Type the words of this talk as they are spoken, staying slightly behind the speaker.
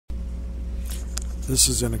This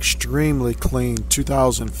is an extremely clean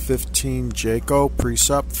 2015 Jayco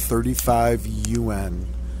Precept 35 UN.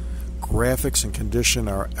 Graphics and condition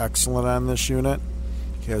are excellent on this unit.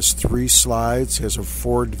 It has 3 slides, has a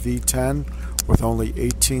Ford V10 with only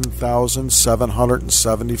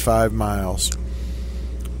 18,775 miles.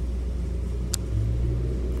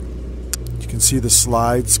 You can see the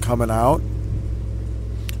slides coming out.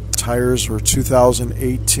 Tires were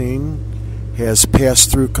 2018. Has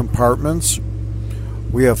pass-through compartments.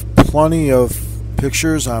 We have plenty of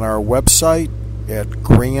pictures on our website at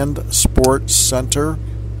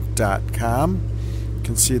grandsportscenter.com. You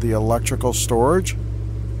can see the electrical storage,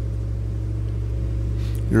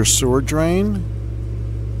 your sewer drain,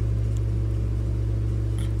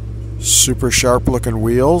 super sharp looking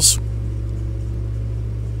wheels,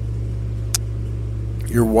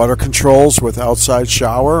 your water controls with outside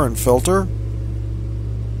shower and filter.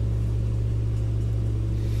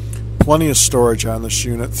 Plenty of storage on this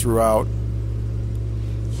unit throughout.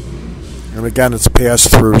 And again, it's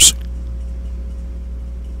pass-throughs.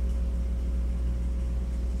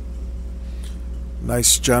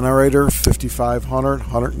 Nice generator, 5,500,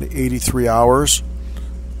 183 hours.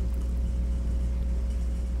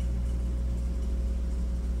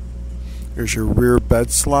 Here's your rear bed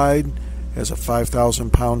slide. Has a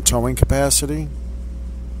 5,000 pound towing capacity.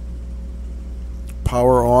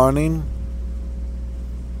 Power awning.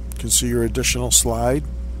 You can see your additional slide.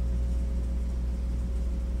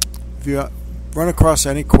 If you run across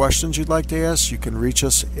any questions you'd like to ask, you can reach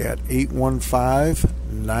us at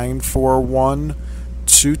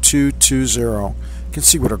 815-941-2220. You can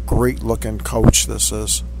see what a great looking coach this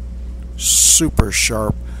is. Super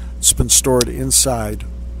sharp. It's been stored inside.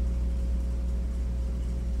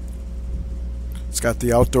 It's got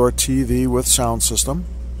the outdoor TV with sound system.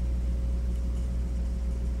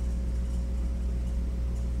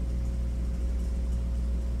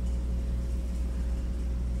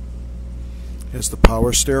 Here's the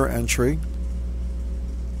power stair entry.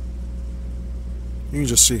 You can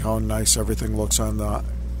just see how nice everything looks on the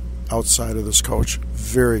outside of this coach.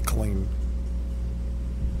 Very clean.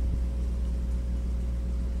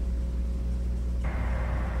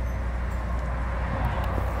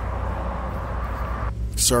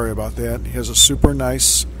 Sorry about that. He has a super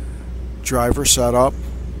nice driver setup.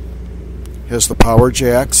 Has the power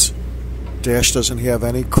jacks. Dash doesn't have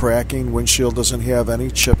any cracking. Windshield doesn't have any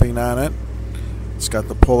chipping on it. It's got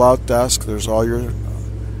the pull-out desk. There's all your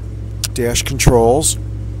dash controls.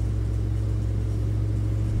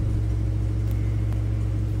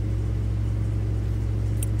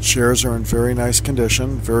 Chairs are in very nice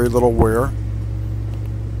condition. Very little wear.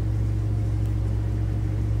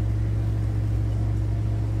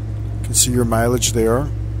 You can see your mileage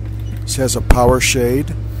there. This has a power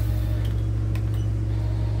shade.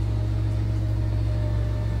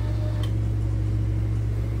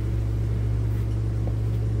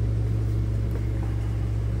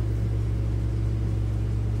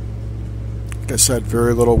 Like I said,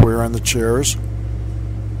 very little wear on the chairs.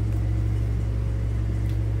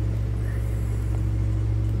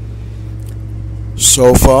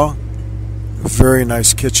 Sofa, very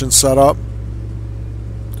nice kitchen setup.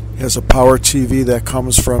 Has a power TV that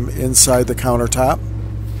comes from inside the countertop.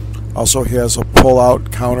 Also has a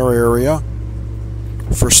pull-out counter area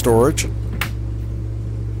for storage.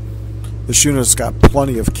 This unit's got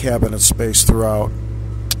plenty of cabinet space throughout.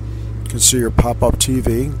 You can see your pop-up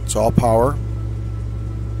TV. It's all power.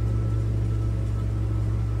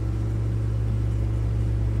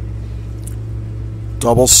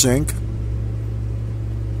 Double sink.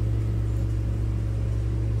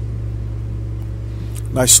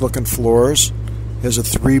 Nice looking floors. Has a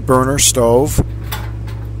 3-burner stove.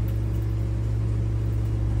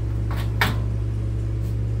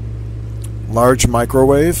 Large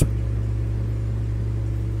microwave.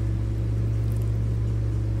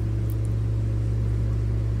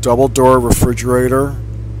 Double door refrigerator.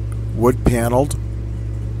 Wood paneled.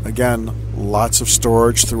 Again, lots of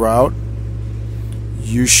storage throughout.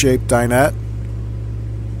 U-shaped dinette.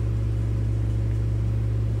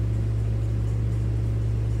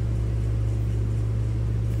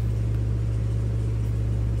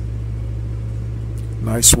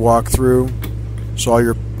 Nice walkthrough. So all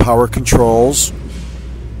your power controls.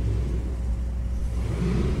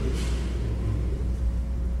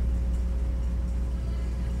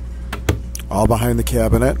 All behind the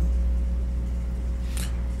cabinet.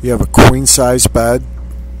 You have a queen size bed.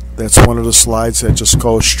 That's one of the slides that just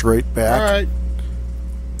goes straight back. All right.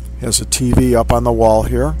 Has a TV up on the wall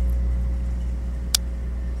here.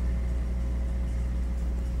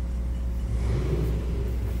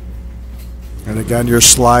 And again, your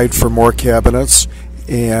slide for more cabinets,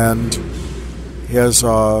 and has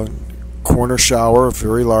a corner shower,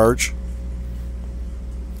 very large,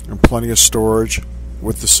 and plenty of storage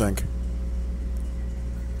with the sink.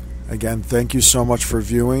 Again, thank you so much for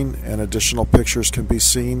viewing, and additional pictures can be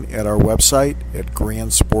seen at our website at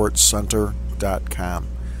grandsportscenter.com.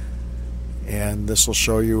 And this will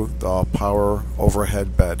show you the power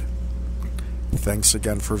overhead bed. Thanks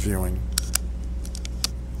again for viewing.